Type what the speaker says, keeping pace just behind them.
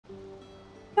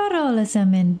Alle,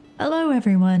 sammen. Hello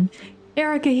everyone,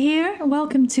 Erica here,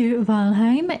 welcome to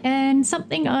Valheim and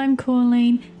something I'm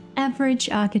calling Average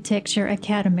Architecture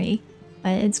Academy.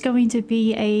 It's going to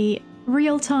be a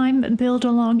real-time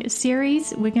build-along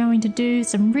series. We're going to do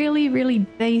some really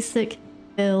basic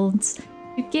builds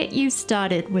to get you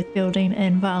started with building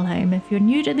in Valheim. If you're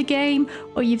new to the game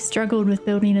or you've struggled with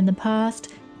building in the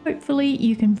past, hopefully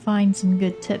you can find some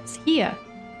good tips here.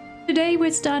 Today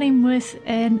we're starting with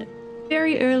an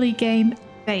very early game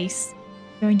base.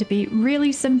 Going to be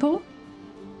really simple.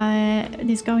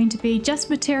 There's going to be just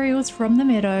materials from the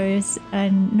meadows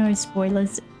and no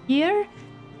spoilers here.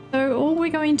 So all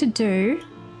we're going to do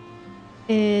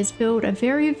is build a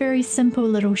very simple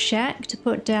little shack to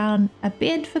put down a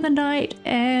bed for the night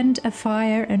and a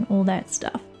fire and all that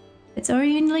stuff. It's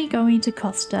only going to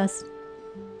cost us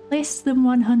less than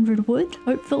 100 wood,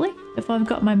 hopefully, if I've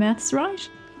got my maths right.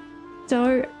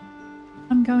 So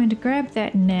I'm going to grab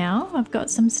that now. I've got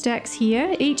some stacks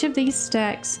here. Each of these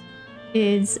stacks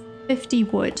is 50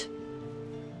 wood.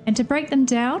 And to break them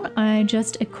down, I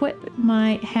just equip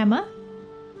my hammer.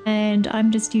 And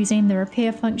I'm just using the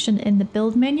repair function in the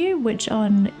build menu, which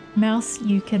on mouse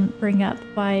you can bring up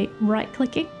by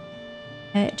right-clicking.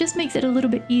 It just makes it a little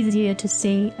bit easier to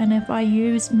see. And if I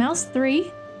use mouse 3,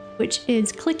 which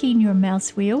is clicking your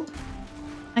mouse wheel,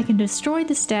 I can destroy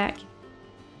the stack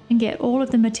and get all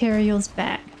of the materials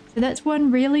back. So that's one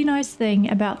really nice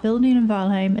thing about building in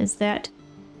Valheim, is that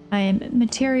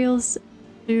materials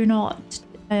do not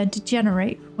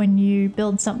degenerate when you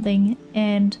build something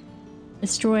and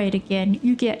destroy it again.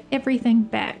 You get everything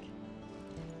back.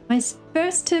 My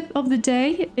first tip of the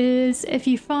day is if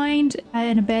you find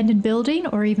an abandoned building,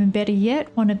 or even better yet,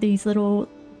 one of these little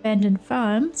abandoned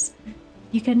farms,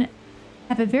 you can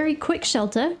have a very quick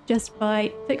shelter just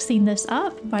by fixing this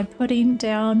up, by putting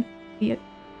down, we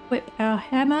equip our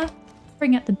hammer,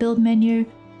 bring up the build menu,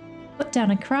 put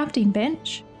down a crafting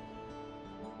bench.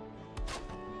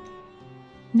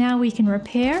 Now we can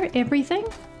repair everything.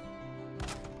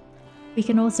 We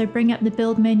can also bring up the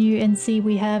build menu and see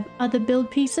we have other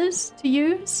build pieces to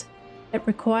use that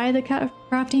require the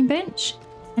crafting bench.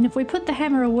 And if we put the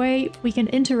hammer away, we can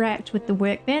interact with the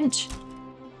workbench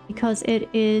because it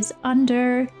is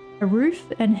under a roof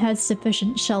and has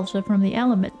sufficient shelter from the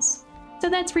elements. So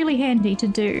that's really handy to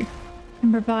do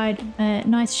and provide a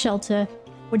nice shelter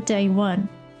for day one.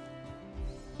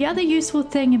 The other useful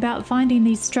thing about finding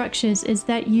these structures is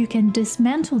that you can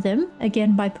dismantle them,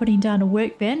 again by putting down a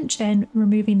workbench and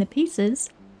removing the pieces,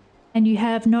 and you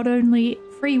have not only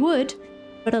free wood,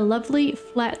 but a lovely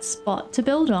flat spot to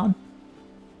build on.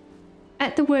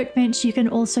 At the workbench you can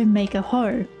also make a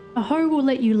hoe. A hoe will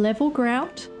let you level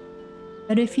ground,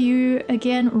 but if you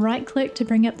again right click to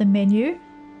bring up the menu,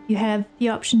 you have the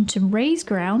option to raise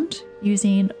ground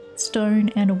using stone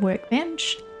and a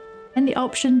workbench, and the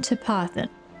option to pathen.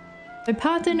 So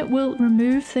pathen will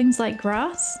remove things like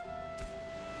grass,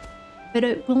 but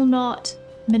it will not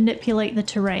manipulate the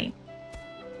terrain.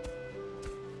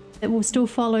 It will still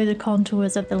follow the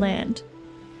contours of the land.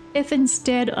 If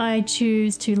instead I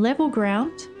choose to level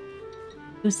ground,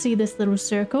 you'll see this little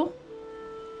circle,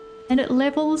 and it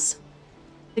levels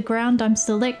the ground I'm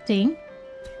selecting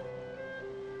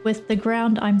with the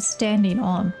ground I'm standing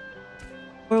on,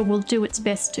 or it will do its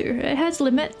best to. It has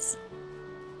limits.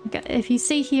 Okay, if you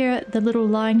see here the little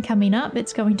line coming up,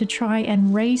 it's going to try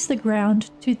and raise the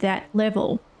ground to that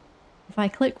level. If I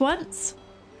click once,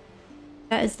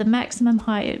 that is the maximum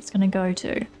height it's going to go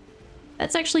to.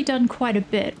 That's actually done quite a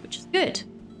bit, which is good.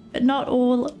 But not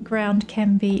all ground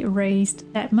can be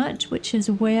raised that much, which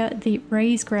is where the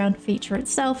raise ground feature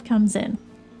itself comes in.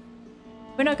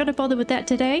 We're not going to bother with that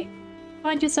today.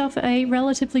 Find yourself a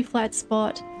relatively flat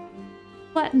spot,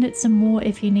 flatten it some more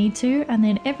if you need to, and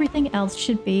then everything else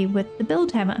should be with the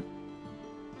build hammer.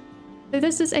 So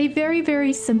this is a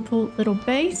very simple little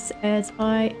base, as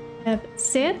I have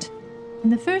said.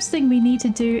 And the first thing we need to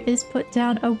do is put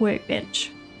down a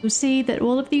workbench. You'll see that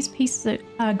all of these pieces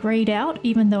are grayed out,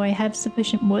 even though I have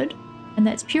sufficient wood. And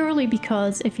that's purely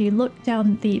because if you look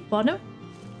down the bottom,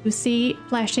 you'll see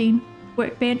flashing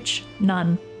workbench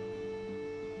none.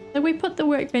 So we put the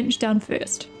workbench down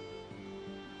first.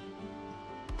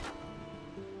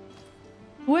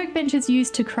 The workbench is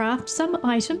used to craft some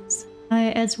items,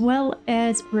 as well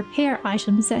as repair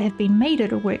items that have been made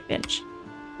at a workbench.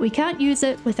 We can't use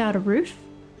it without a roof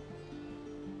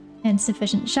and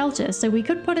sufficient shelter, so we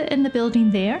could put it in the building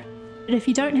there, but if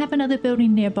you don't have another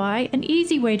building nearby, an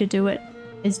easy way to do it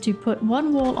is to put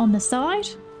one wall on the side.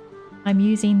 I'm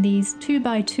using these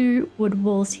 2x2 wood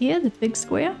walls here, the big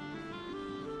square.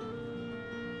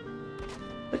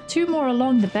 Put two more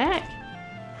along the back,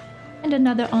 and and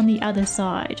another on the other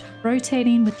side,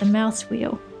 rotating with the mouse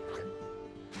wheel.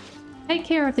 Take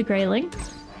care of the grayling.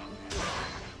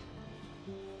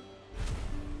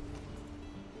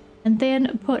 And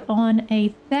then put on a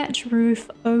thatch roof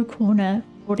O corner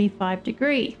 45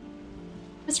 degree.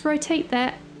 Just rotate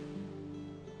that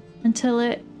until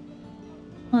it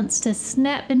wants to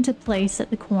snap into place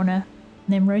at the corner,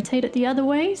 and then rotate it the other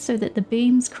way so that the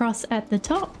beams cross at the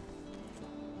top.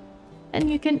 And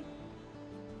you can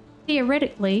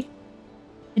theoretically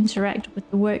interact with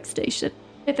the workstation.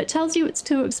 If it tells you it's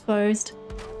too exposed,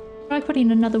 try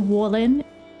putting another wall in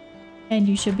and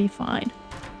you should be fine.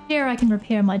 Here I can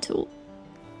repair my tool.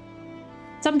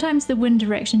 Sometimes the wind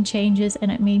direction changes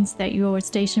and it means that your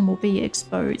station will be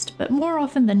exposed, but more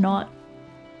often than not,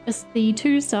 just the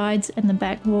two sides and the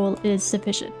back wall is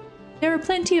sufficient. There are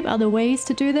plenty of other ways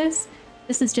to do this.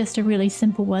 This is just a really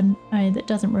simple one that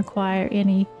doesn't require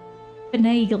any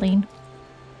finagling.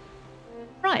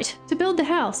 Right, to build the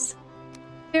house.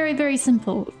 Very, very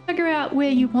simple. Figure out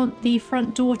where you want the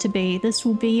front door to be. This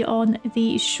will be on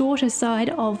the shorter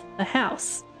side of the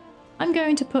house. I'm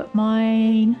going to put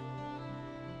mine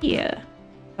here.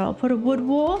 I'll put a wood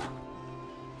wall,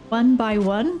 1 by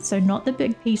 1, so not the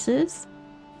big pieces.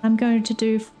 I'm going to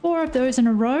do 4 of those in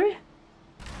a row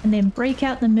and then break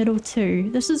out the middle 2.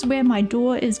 This is where my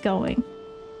door is going.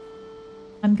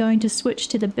 I'm going to switch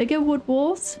to the bigger wood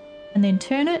walls and then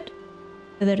turn it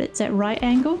so that it's at right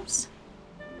angles.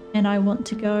 And I want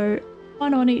to go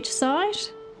 1 on each side.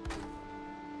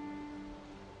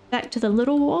 Back to the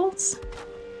little walls,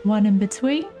 1 in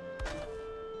between.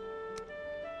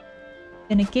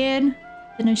 Then again,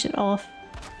 finish it off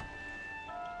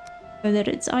so that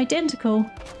it's identical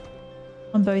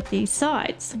on both these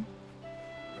sides.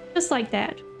 Just like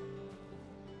that.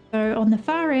 So on the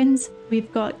far ends,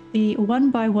 we've got the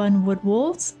 1 by 1 wood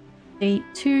walls, the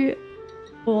 2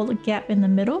 wall gap in the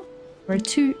middle, or a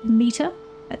 2 meter.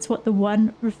 That's what the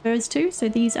 1 refers to. So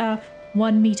these are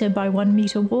 1 meter by 1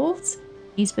 meter walls.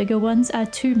 These bigger ones are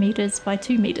 2 meters by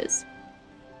 2 meters.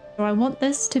 So I want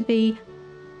this to be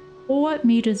 4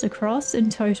 meters across in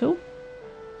total.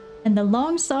 And the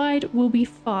long side will be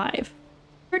 5.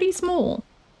 Pretty small.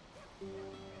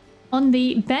 On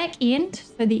the back end,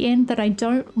 so the end that I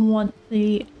don't want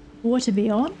the door to be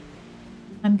on,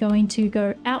 I'm going to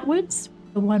go outwards,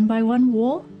 the 1 by 1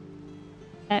 wall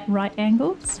at right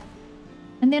angles.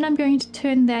 And then I'm going to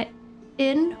turn that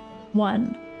in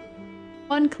 1.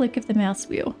 1 click of the mouse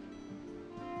wheel.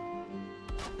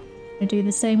 I do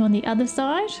the same on the other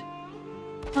side.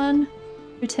 1,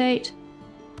 rotate,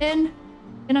 in.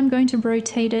 Then I'm going to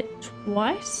rotate it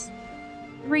twice,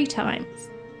 3 times.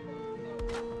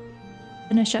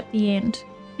 Finish up the end.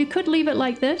 You could leave it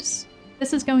like this.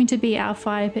 This is going to be our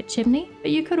fire pit chimney,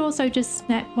 but you could also just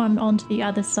snap one onto the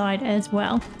other side as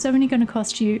well. It's only going to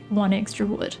cost you 1 extra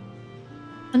wood.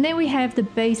 And then we have the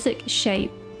basic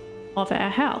shape of our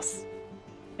house.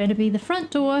 It's going to be the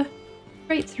front door,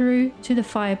 straight through to the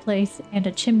fireplace and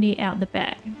a chimney out the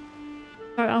back.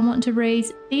 So I want to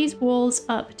raise these walls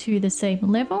up to the same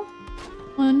level.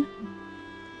 1.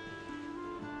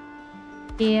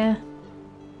 Here.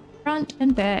 Front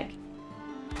and back.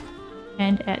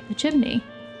 And at the chimney.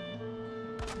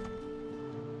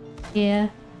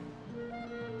 Here.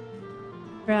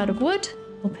 We're out of wood.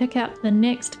 We'll pick up the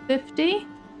next 50.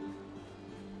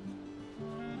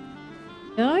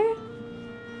 Go.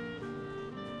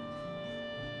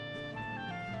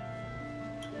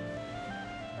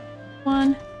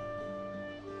 One,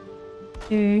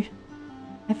 2.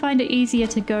 I find it easier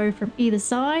to go from either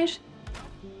side.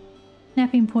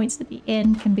 Snapping points at the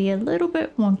end can be a little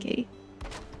bit wonky.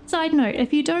 Side note,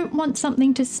 if you don't want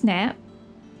something to snap,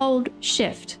 hold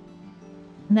shift.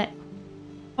 And that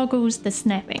toggles the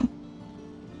snapping.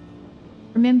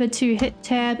 Remember to hit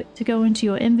tab to go into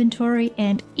your inventory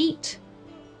and eat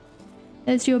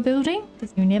as you're building,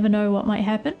 because you never know what might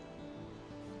happen.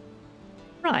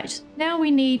 Right, now we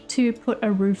need to put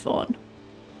a roof on.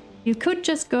 You could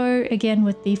just go again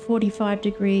with the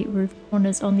 45-degree roof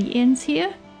corners on the ends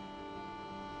here.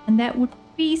 And that would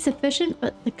be sufficient,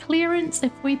 but the clearance,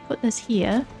 if we put this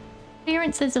here,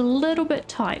 clearance is a little bit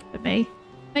tight for me.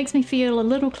 Makes me feel a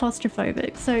little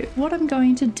claustrophobic. So what I'm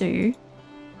going to do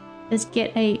is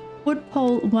get a wood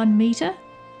pole 1 meter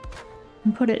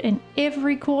and put it in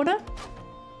every corner.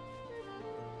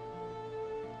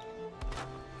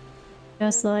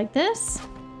 Just like this.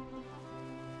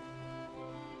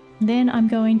 Then I'm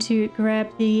going to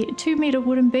grab the 2 meter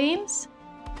wooden beams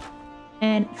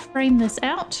and frame this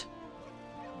out.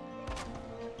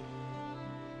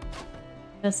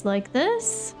 Just like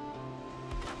this.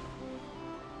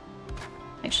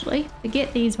 Actually,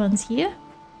 forget these ones here.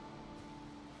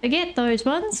 Forget those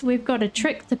ones, we've got a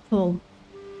trick to pull.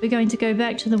 We're going to go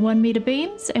back to the 1 meter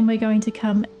beams and we're going to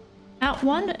come out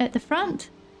one at the front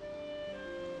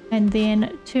and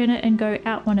then turn it and go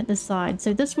out one at the side.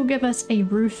 So this will give us a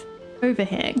roof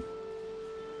overhang.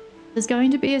 It's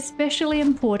going to be especially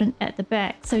important at the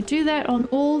back, so do that on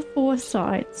all 4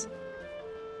 sides.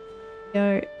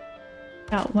 Go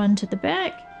out one to the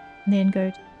back, and then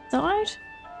go to the side.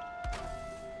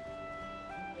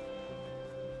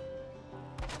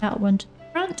 Out one to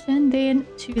the front, and then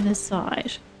to the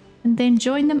side. And then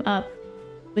join them up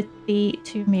with the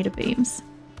 2 meter beams.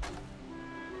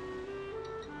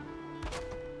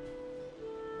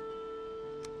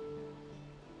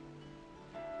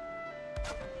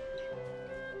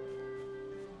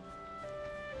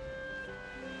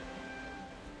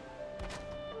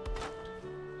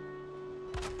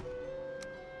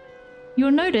 You'll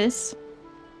notice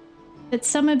that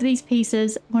some of these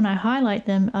pieces, when I highlight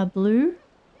them, are blue,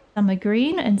 some are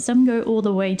green, and some go all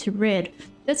the way to red.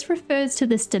 This refers to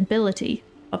the stability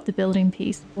of the building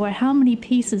piece, or how many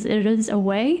pieces it is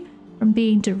away from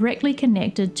being directly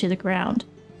connected to the ground.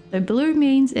 So blue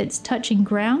means it's touching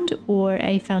ground or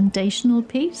a foundational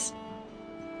piece.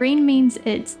 Green means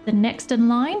it's the next in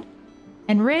line.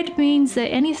 And red means that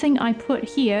anything I put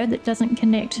here that doesn't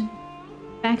connect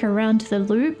back around to the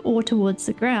loop or towards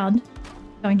the ground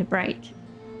is going to break.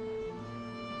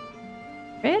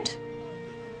 Red.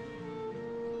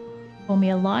 Call me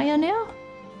a liar now.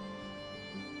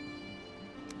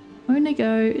 Only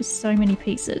go so many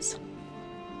pieces.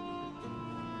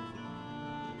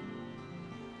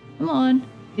 Come on,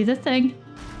 do the thing.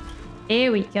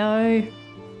 There we go.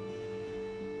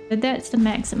 So that's the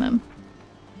maximum.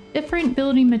 Different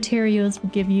building materials will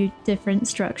give you different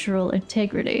structural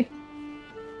integrity.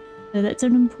 So that's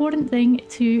an important thing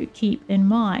to keep in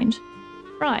mind.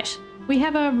 Right, we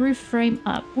have our roof frame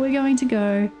up. We're going to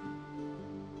go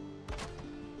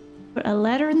put a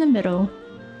ladder in the middle,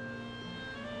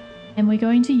 and we're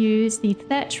going to use the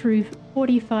thatch roof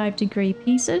 45-degree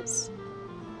pieces.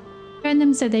 Turn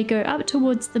them so they go up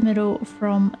towards the middle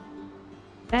from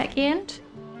back end.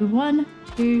 1,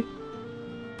 2,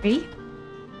 3.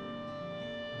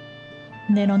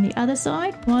 And then on the other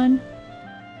side, 1.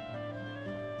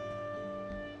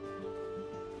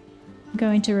 I'm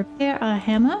going to repair our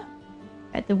hammer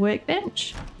at the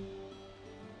workbench.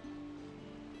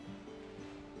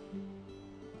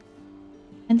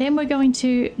 And then we're going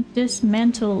to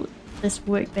dismantle this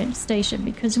workbench station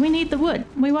because we need the wood.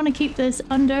 We want to keep this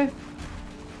under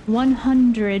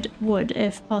 100 wood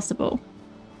if possible.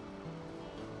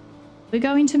 We're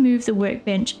going to move the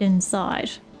workbench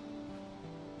inside.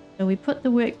 So we put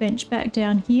the workbench back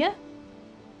down here.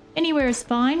 Anywhere is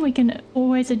fine, we can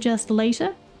always adjust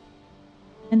later.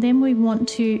 And then we want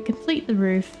to complete the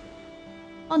roof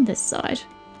on this side.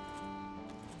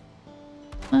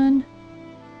 1,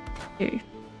 2.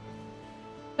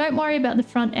 Don't worry about the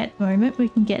front at the moment, we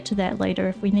can get to that later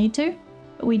if we need to.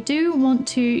 But we do want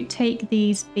to take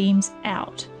these beams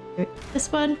out. So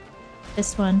this one,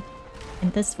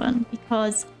 and this one,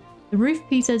 because the roof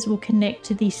pieces will connect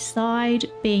to the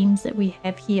side beams that we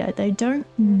have here. They don't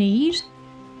need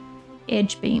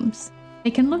edge beams.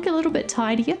 They can look a little bit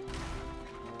tidier.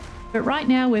 But right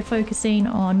now we're focusing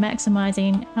on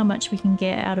maximizing how much we can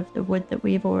get out of the wood that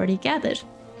we've already gathered.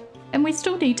 And we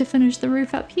still need to finish the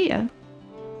roof up here.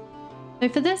 So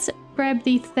for this, grab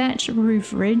the thatch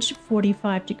roof ridge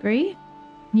 45-degree.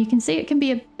 And you can see it can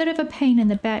be a bit of a pain in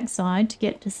the backside to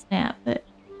get to snap, but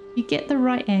if you get the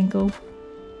right angle,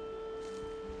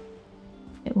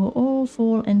 it will all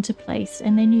fall into place.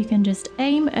 And then you can just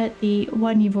aim at the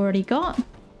one you've already got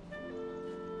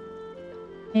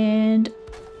and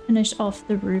finish off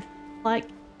the roof like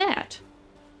that.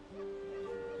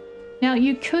 Now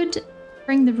you could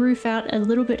bring the roof out a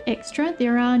little bit extra.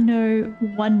 There are no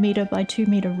 1 meter by 2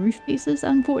 meter roof pieces,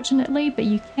 unfortunately, but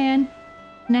you can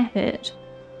snap it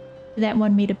to that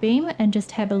 1 meter beam and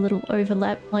just have a little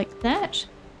overlap like that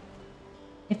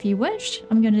if you wish.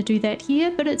 I'm going to do that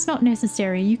here, but it's not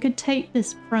necessary. You could take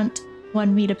this front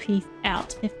 1 meter piece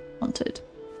out if you wanted.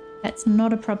 That's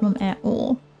not a problem at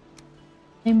all.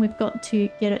 Then we've got to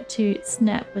get it to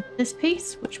snap with this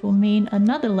piece, which will mean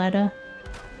another ladder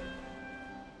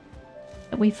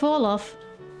that we fall off.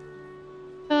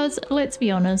 Because, let's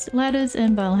be honest, ladders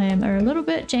in Valheim are a little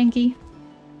bit janky.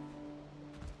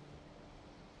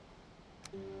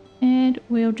 And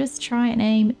we'll just try and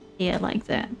aim here like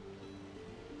that.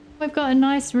 We've got a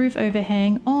nice roof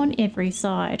overhang on every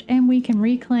side, and we can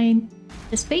reclaim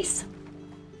this piece.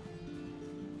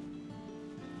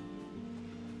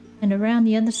 And around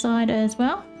the other side as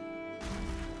well.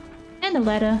 And the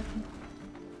ladder.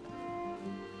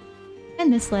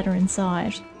 and this ladder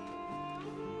inside.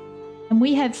 And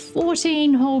we have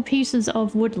 14 whole pieces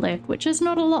of wood left, which is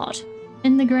not a lot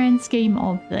in the grand scheme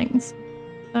of things.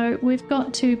 So we've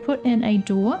got to put in a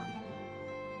door.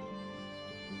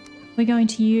 We're going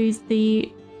to use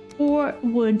the 4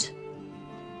 wood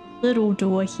little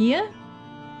door here.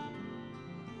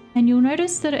 And you'll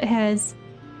notice that it has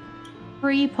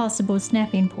 3 possible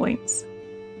snapping points.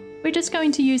 We're just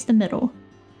going to use the middle.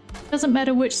 Doesn't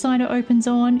matter which side it opens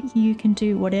on, you can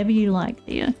do whatever you like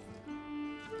there.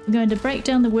 I'm going to break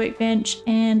down the workbench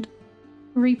and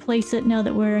replace it now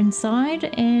that we're inside,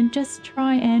 and just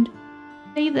try and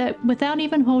see that without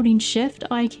even holding shift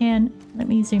I can, let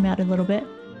me zoom out a little bit,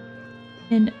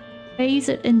 and phase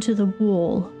it into the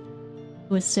wall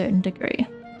to a certain degree.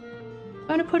 I'm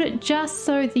going to put it just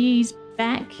so these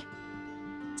back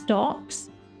stalks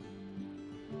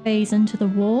phase into the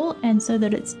wall, and so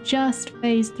that it's just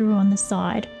phased through on the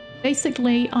side.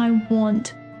 Basically, I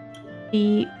want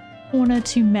the corner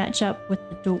to match up with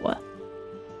the door.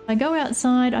 If I go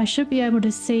outside, I should be able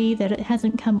to see that it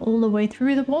hasn't come all the way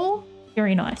through the wall.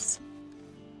 Very nice.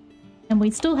 And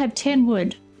we still have 10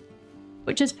 wood,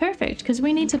 which is perfect because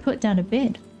we need to put down a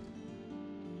bed.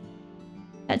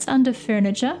 That's under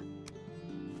furniture.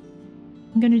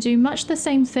 I'm going to do much the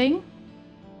same thing.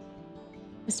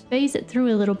 Just phase it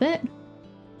through a little bit.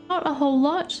 Not a whole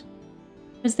lot,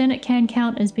 because then it can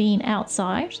count as being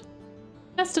outside.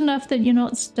 Just enough that you're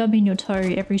not stubbing your toe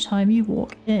every time you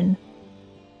walk in.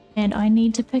 And I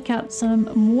need to pick up some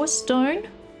more stone.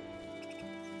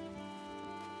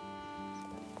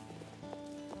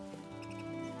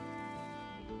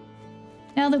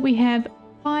 Now that we have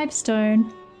 5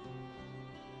 stone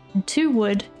and 2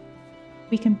 wood,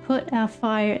 we can put our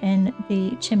fire in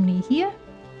the chimney here.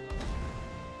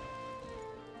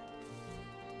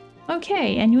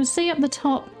 Okay, and you'll see up the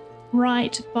top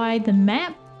right by the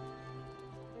map,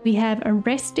 we have a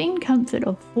resting comfort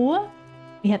of 4,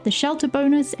 we have the shelter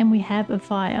bonus, and we have a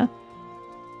fire.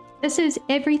 This is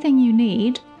everything you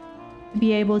need to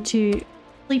be able to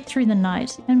sleep through the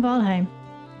night in Valheim.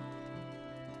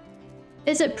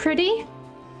 Is it pretty?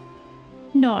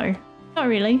 No, not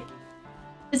really.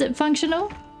 Is it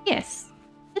functional? Yes,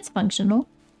 it's functional.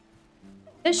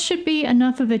 This should be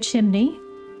enough of a chimney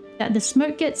that the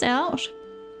smoke gets out,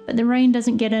 but the rain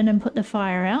doesn't get in and put the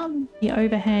fire out. The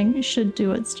overhang should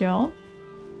do its job.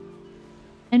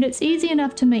 And it's easy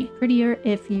enough to make prettier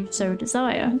if you so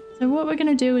desire. So what we're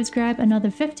going to do is grab another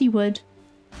 50 wood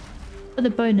for the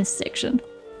bonus section.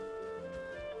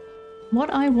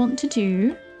 What I want to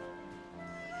do,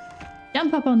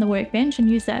 jump up on the workbench and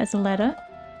use that as a ladder.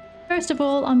 First of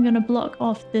all, I'm going to block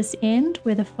off this end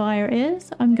where the fire is.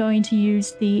 I'm going to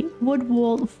use the wood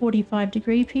wall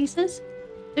 45-degree pieces.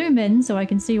 Zoom in so I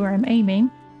can see where I'm aiming.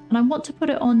 And I want to put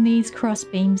it on these cross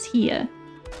beams here.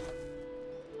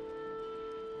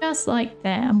 Just like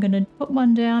that. I'm going to put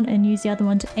one down and use the other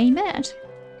one to aim at.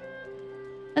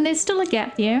 And there's still a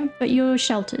gap there, but you're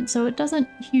sheltered, so it doesn't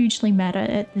hugely matter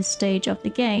at this stage of the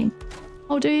game.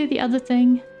 I'll do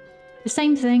the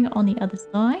same thing on the other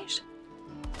side.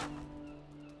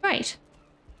 Right.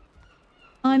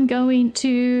 I'm going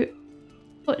to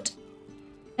put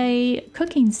a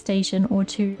cooking station or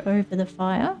 2 over the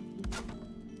fire.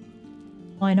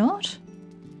 Why not?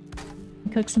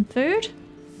 Cook some food.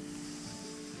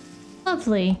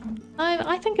 Lovely.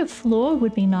 I think a floor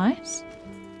would be nice.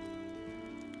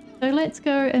 So let's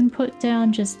go and put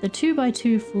down just the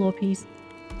 2x2 floor piece.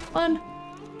 One.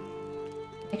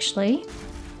 Actually,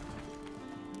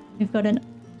 we've got an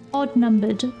odd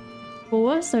numbered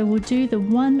 4, so we'll do the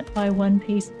 1x1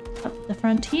 piece up the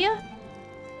front here.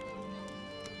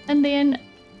 And then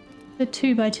the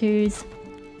 2x2s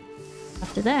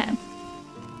after that.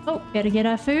 Oh, better get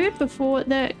our food before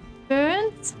that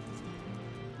burns.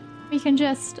 We can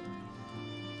just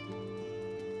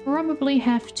probably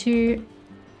have to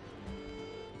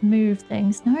move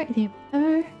things. No, there we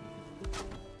go.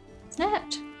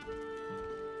 Snapped.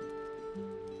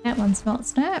 That one's not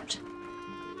snapped.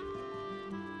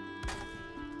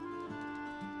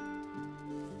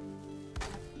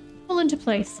 Fall into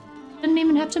place. Didn't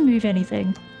even have to move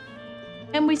anything.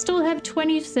 And we still have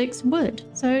 26 wood.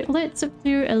 So let's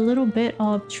do a little bit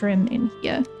of trim in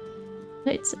here.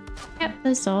 Let's cap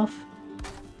this off.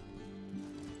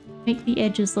 Make the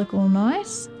edges look all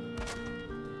nice.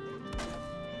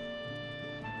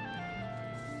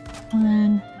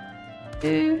 1,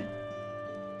 2.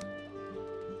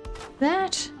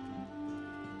 That.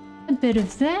 A bit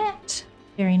of that.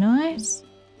 Very nice.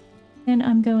 Then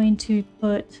I'm going to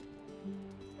put...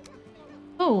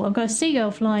 Oh, I've got a seagull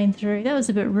flying through. That was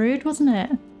a bit rude, wasn't it?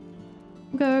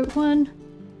 We'll go 1,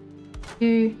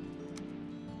 2,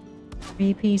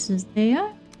 3 pieces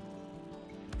there.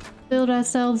 Build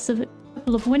ourselves a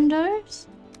couple of windows.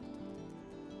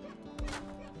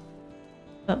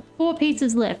 Got 4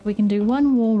 pieces left. We can do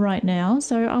 1 wall right now.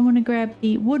 So I want to grab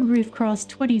the wood roof cross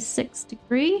 26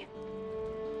 degree.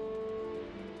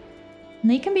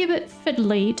 And they can be a bit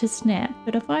fiddly to snap,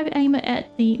 but if I aim it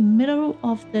at the middle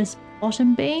of this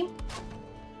bottom beam,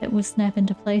 it will snap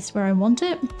into place where I want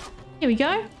it. Here we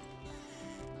go.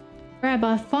 Grab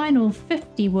our final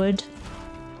 50 wood.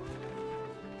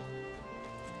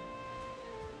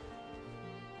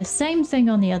 The same thing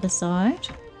on the other side.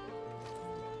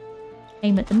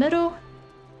 Aim at the middle.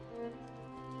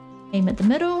 Aim at the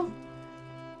middle.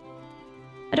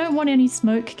 I don't want any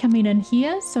smoke coming in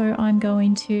here, so I'm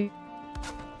going to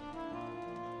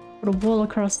put a wall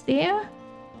across there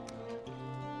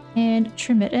and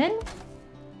trim it in.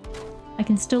 I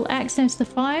can still access the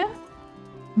fire.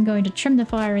 I'm going to trim the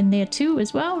fire in there too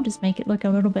as well, just make it look a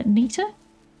little bit neater.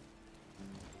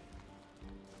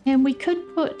 And we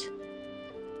could put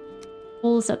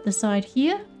walls up the side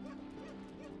here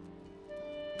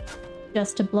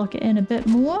just to block it in a bit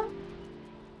more.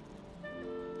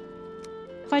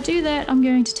 If I do that, I'm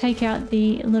going to take out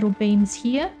the little beams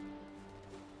here.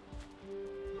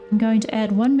 I'm going to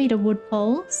add 1 meter wood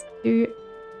poles to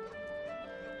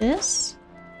this.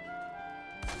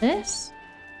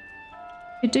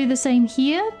 Could do the same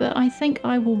here, but I think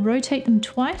I will rotate them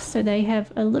twice so they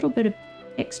have a little bit of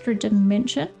extra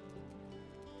dimension.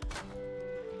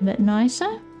 A bit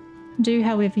nicer. Do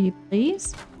however you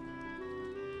please.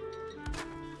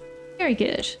 Very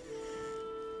good.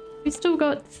 We've still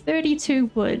got 32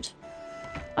 wood.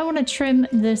 I want to trim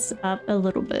this up a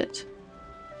little bit.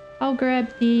 I'll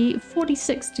grab the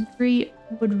 46 degree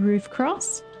wood roof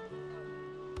cross,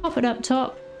 pop it up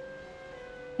top,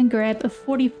 and grab a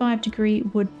 45 degree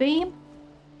wood beam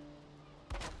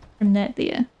from that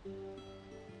there.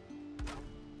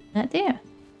 That there.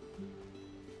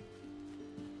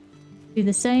 Do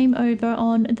the same over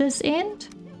on this end.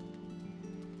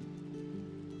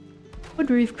 Wood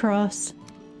roof cross,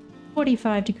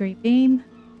 45 degree beam.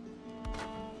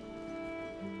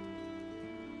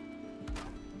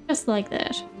 Just like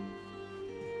that.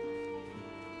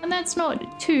 And that's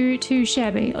not too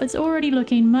shabby. It's already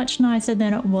looking much nicer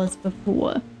than it was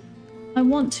before. I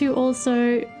want to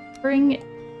also bring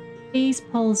these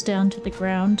poles down to the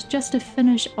ground just to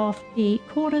finish off the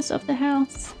corners of the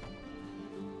house.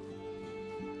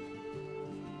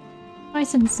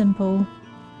 Nice and simple.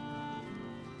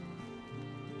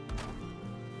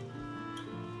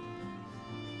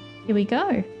 Here we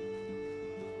go.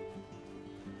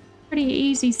 Pretty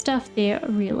easy stuff there,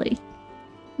 really.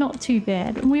 Not too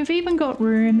bad. And we've even got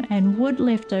room and wood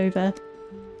left over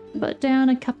to put down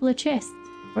a couple of chests,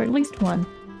 or at least 1.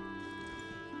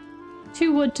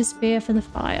 2 wood to spare for the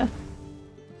fire.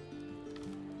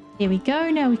 There we go.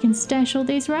 Now we can stash all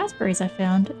these raspberries I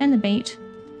found, and the meat.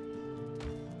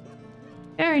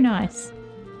 Very nice.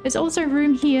 There's also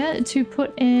room here to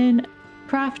put in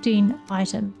crafting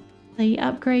items. The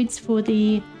upgrades for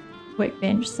the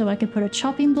workbench, so I could put a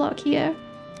chopping block here.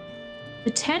 The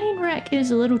tanning rack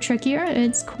is a little trickier.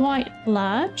 It's quite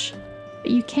large, but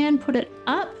you can put it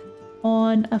up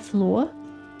on a floor.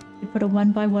 You put a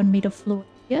 1 by 1 meter floor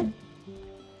here,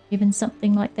 even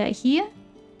something like that here,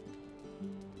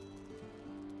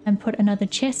 and put another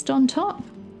chest on top.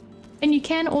 And you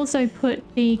can also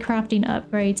put the crafting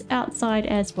upgrades outside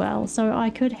as well, so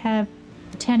I could have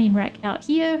a tanning rack out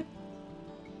here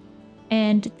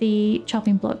and the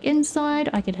chopping block inside.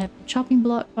 I could have the chopping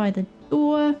block by the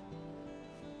door.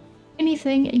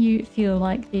 Anything you feel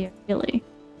like there, really.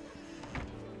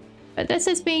 But this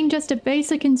has been just a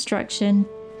basic instruction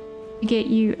to get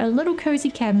you a little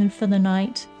cozy cabin for the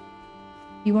night.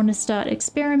 You want to start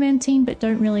experimenting but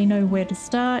don't really know where to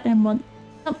start and want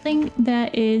something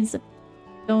that is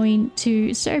going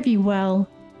to serve you well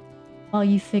while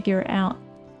you figure out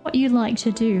what you like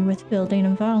to do with building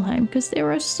in Valheim, because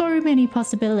there are so many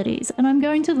possibilities, and I'm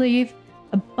going to leave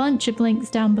a bunch of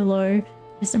links down below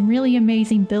to some really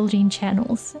amazing building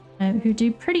channels who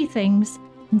do pretty things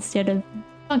instead of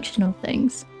functional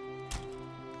things.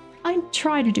 I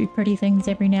try to do pretty things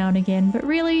every now and again, but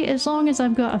really, as long as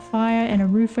I've got a fire and a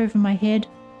roof over my head,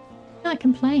 I can't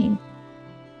complain.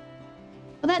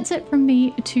 Well, that's it from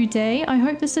me today. I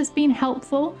hope this has been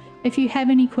helpful. If you have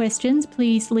any questions,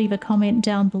 please leave a comment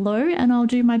down below and I'll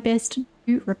do my best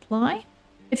to reply.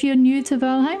 If you're new to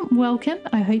Valheim, welcome.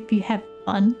 I hope you have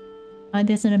fun.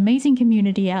 There's an amazing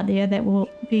community out there that will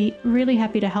be really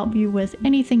happy to help you with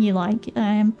anything you like.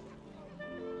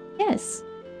 Yes.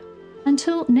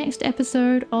 Until next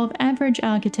episode of Average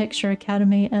Architecture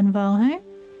Academy in Valheim,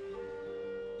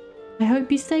 I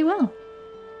hope you stay well.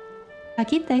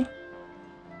 Kite.